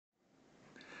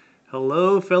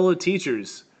Hello, fellow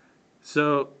teachers.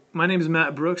 So, my name is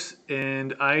Matt Brooks,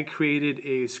 and I created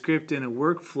a script and a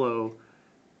workflow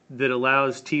that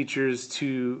allows teachers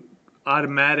to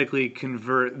automatically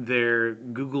convert their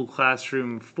Google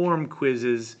Classroom form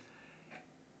quizzes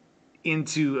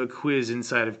into a quiz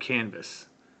inside of Canvas.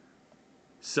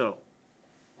 So,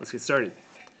 let's get started.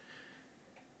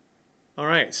 All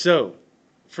right, so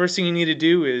first thing you need to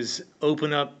do is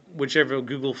open up whichever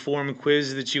Google form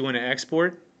quiz that you want to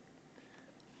export.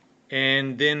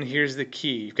 And then here's the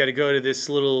key. You've got to go to this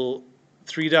little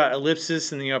three-dot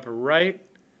ellipsis in the upper right,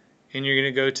 and you're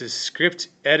going to go to Script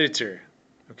Editor.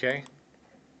 Okay?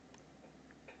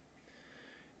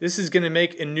 This is going to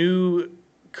make a new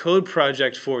code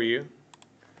project for you.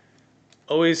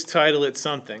 Always title it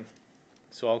something.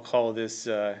 So I'll call this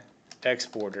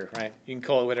exporter, right? You can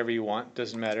call it whatever you want,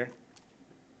 doesn't matter.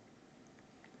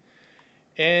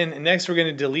 And next we're going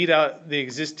to delete out the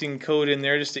existing code in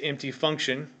there, just an empty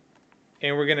function.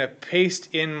 And we're going to paste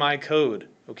in my code,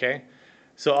 okay?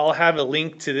 So I'll have a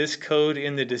link to this code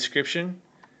in the description.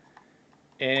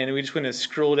 And we just want to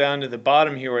scroll down to the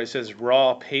bottom here where it says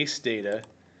raw paste data.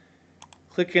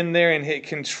 Click in there and hit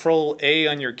Control A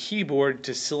on your keyboard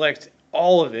to select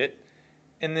all of it,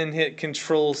 and then hit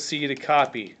Control C to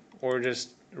copy, or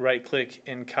just right click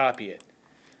and copy it.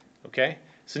 Okay?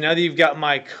 So now that you've got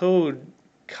my code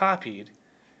copied,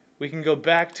 we can go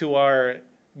back to our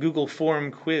Google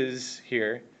Form quiz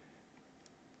here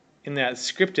in that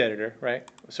script editor, right?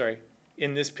 Sorry,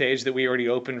 in this page that we already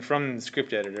opened from the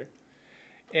script editor,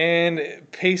 and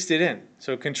paste it in.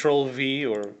 So Control V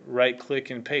or right click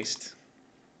and paste.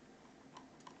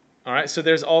 All right, so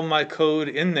there's all my code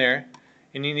in there,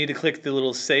 and you need to click the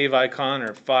little save icon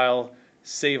or file,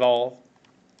 save all.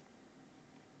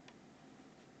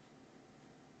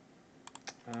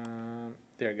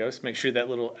 There it goes. Make sure that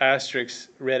little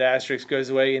asterisk, red asterisk, goes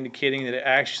away, indicating that it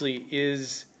actually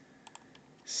is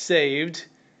saved.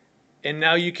 And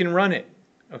now you can run it.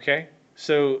 Okay?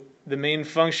 So the main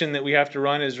function that we have to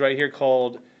run is right here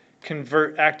called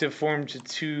convert active form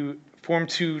to form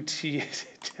to t.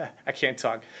 I can't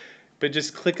talk. But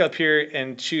just click up here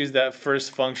and choose that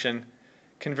first function,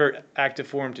 convert active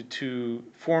form to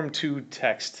form to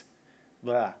text.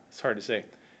 Blah. It's hard to say.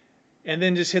 And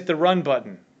then just hit the run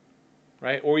button.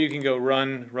 Right? Or you can go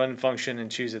run function and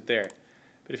choose it there.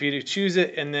 But if you choose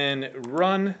it and then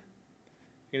run, you're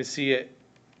going to see it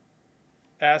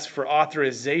ask for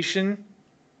authorization.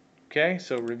 Okay,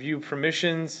 so review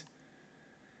permissions.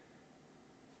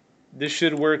 This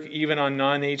should work even on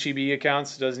non-HEB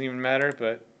accounts. It doesn't even matter,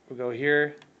 but we'll go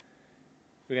here.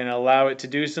 We're going to allow it to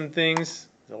do some things.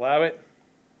 Allow it.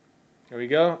 There we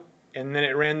go. And then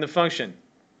it ran the function.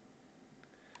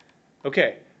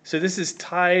 Okay. So this is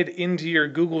tied into your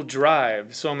Google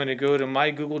Drive. So I'm going to go to my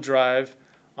Google Drive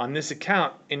on this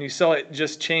account, and you saw it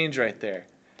just change right there.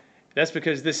 That's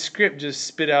because this script just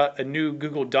spit out a new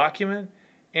Google document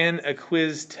and a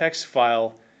quiz text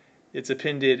file. It's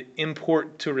appended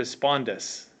import to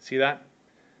Respondus. See that?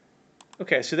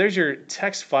 Okay, so there's your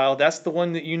text file. That's the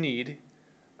one that you need.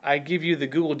 I give you the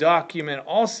Google document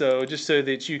also just so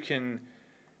that you can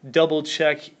double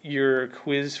check your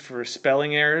quiz for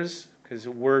spelling errors, because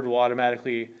Word will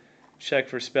automatically check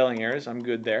for spelling errors. I'm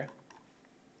good there.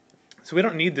 So we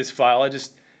don't need this file. I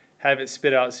just have it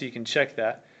spit out so you can check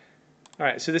that. All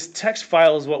right, so this text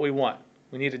file is what we want.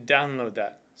 We need to download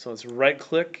that. So let's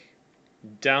right-click,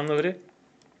 download it.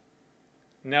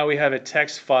 Now we have a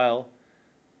text file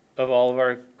of all of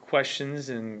our questions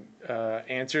and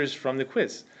answers from the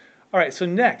quiz. All right, so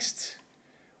next,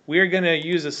 we are going to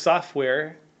use a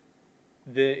software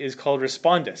that is called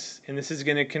Respondus, and this is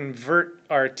going to convert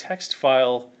our text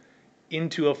file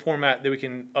into a format that we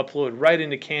can upload right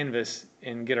into Canvas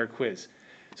and get our quiz.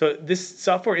 So this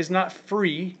software is not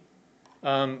free,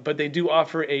 but they do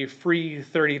offer a free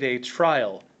 30-day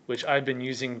trial, which I've been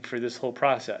using for this whole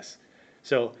process.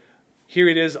 So here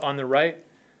it is on the right.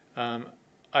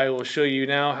 I will show you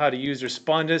now how to use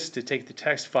Respondus to take the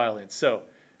text file in. So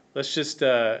let's just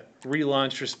relaunch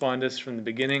Respondus from the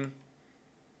beginning.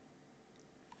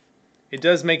 It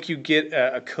does make you get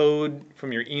a code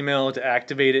from your email to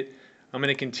activate it. I'm going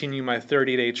to continue my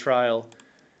 30-day trial.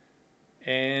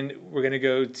 And we're going to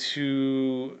go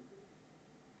to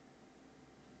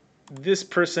this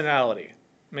personality.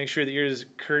 Make sure that your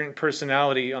current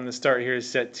personality on the start here is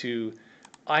set to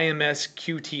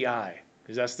IMSQTI,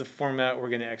 because that's the format we're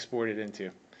going to export it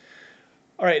into.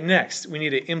 All right, next, we need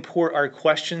to import our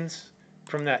questions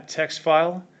from that text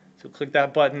file. So click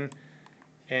that button.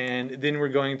 And then we're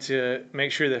going to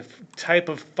make sure the type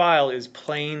of file is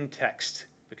plain text,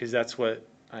 because that's what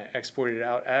I exported it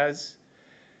out as.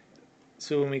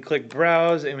 So when we click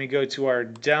browse and we go to our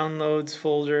downloads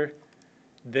folder,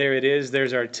 there it is.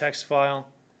 There's our text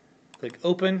file. Click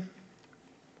open.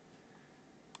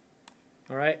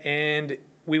 All right, and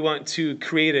we want to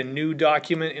create a new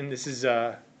document, and this is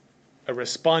a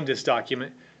Respondus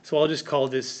document. So I'll just call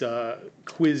this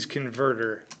quiz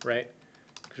converter, right?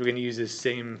 Because we're going to use this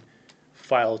same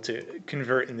file to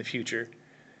convert in the future.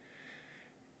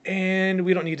 And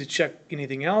we don't need to check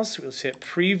anything else. We'll just hit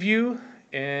preview,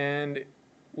 and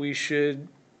we should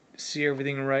see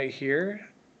everything right here.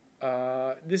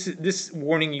 This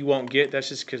warning you won't get. That's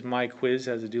just because my quiz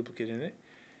has a duplicate in it.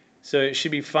 So it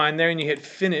should be fine there, and you hit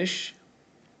finish.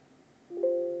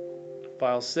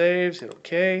 File saves, hit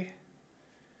OK.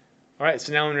 All right,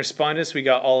 so now in Respondus, we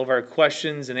got all of our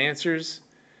questions and answers.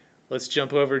 Let's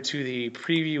jump over to the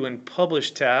Preview and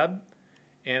Publish tab.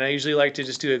 And I usually like to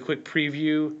just do a quick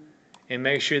preview and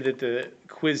make sure that the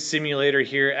quiz simulator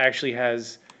here actually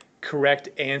has correct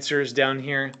answers down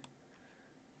here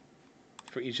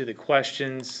for each of the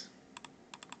questions.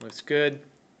 Looks good.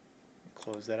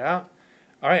 Close that out.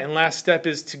 All right, and last step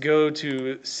is to go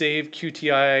to Save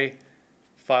QTI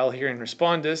file here in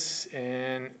Respondus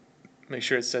and make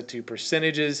sure it's set to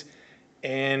percentages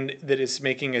and that it's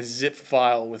making a zip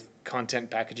file with content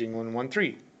packaging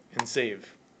 113 and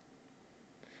save.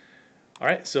 All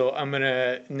right, so I'm going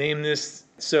to name this,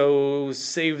 so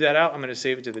save that out. I'm going to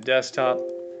save it to the desktop.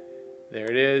 There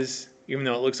it is. Even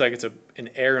though it looks like it's an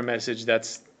error message,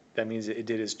 that means it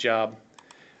did its job.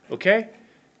 Okay,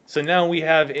 so now we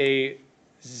have a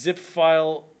zip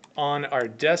file on our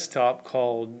desktop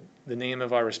called the name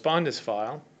of our Respondus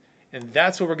file, and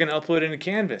that's what we're going to upload into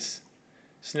Canvas.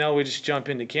 So now we just jump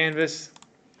into Canvas,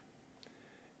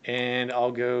 and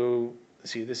I'll go,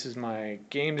 let's see, this is my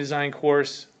game design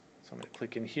course, so I'm going to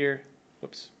click in here.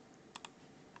 Whoops.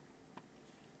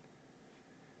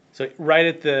 So right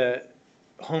at the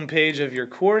home page of your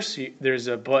course, there's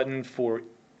a button for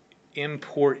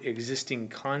import existing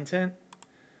content.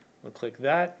 We'll click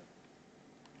that.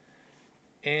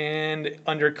 And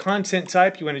under content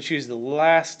type, you want to choose the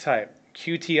last type,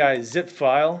 QTI zip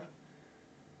file.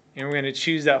 And we're going to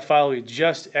choose that file we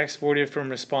just exported from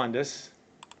Respondus.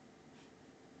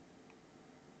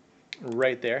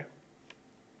 Right there.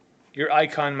 Your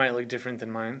icon might look different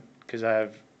than mine because I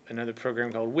have another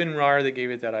program called WinRAR that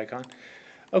gave it that icon.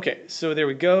 Okay, so there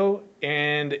we go.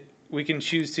 And we can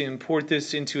choose to import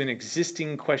this into an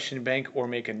existing question bank or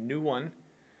make a new one.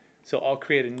 So I'll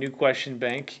create a new question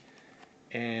bank.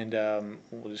 And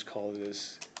we'll just call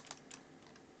this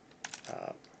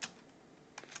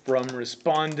from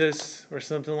Respondus or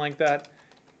something like that.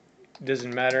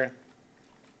 Doesn't matter.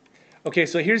 Okay,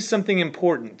 so here's something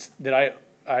important that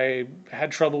I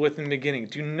had trouble with in the beginning.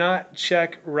 Do not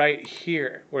check right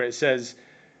here where it says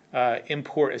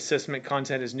import assessment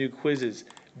content as new quizzes.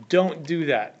 Don't do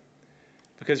that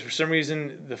because for some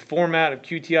reason the format of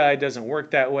QTI doesn't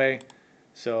work that way.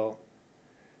 So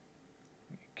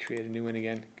create a new one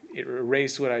again. It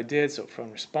erased what I did, so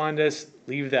from Respondus,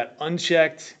 leave that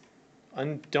unchecked.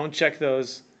 Don't check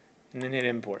those, and then hit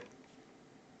import.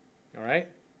 All right?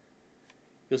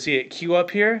 You'll see it queue up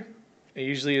here. It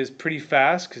usually is pretty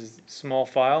fast because it's a small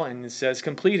file, and it says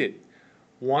completed.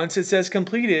 Once it says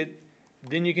completed,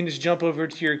 then you can just jump over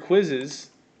to your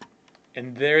quizzes,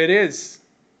 and there it is.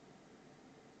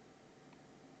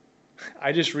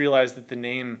 I just realized that the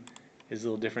name is a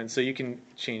little different, so you can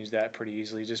change that pretty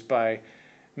easily just by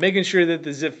making sure that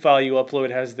the zip file you upload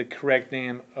has the correct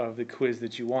name of the quiz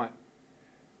that you want.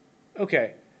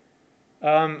 Okay.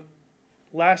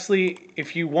 Lastly,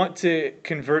 if you want to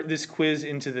convert this quiz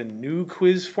into the new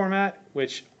quiz format,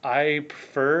 which I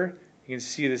prefer, you can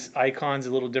see this icon's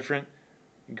a little different,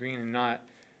 green and not.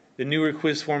 The newer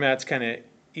quiz format's kind of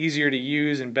easier to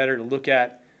use and better to look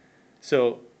at.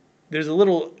 So there's a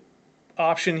little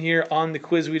option here on the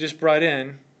quiz we just brought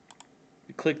in.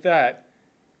 We click that,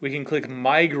 we can click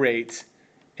migrate,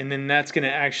 and then that's going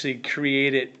to actually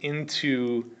create it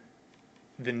into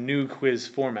the new quiz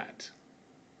format.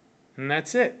 And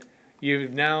that's it.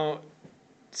 You've now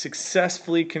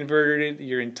successfully converted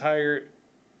your entire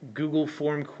Google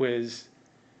form quiz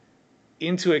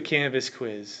into a Canvas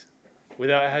quiz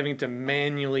without having to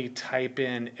manually type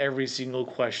in every single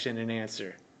question and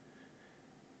answer.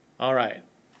 All right.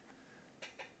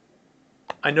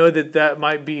 I know that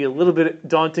might be a little bit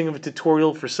daunting of a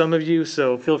tutorial for some of you,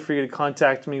 so feel free to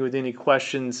contact me with any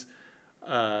questions,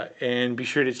 and be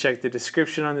sure to check the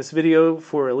description on this video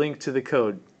for a link to the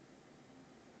code.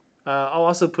 I'll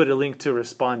also put a link to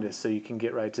Respondus so you can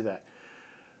get right to that.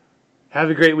 Have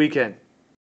a great weekend.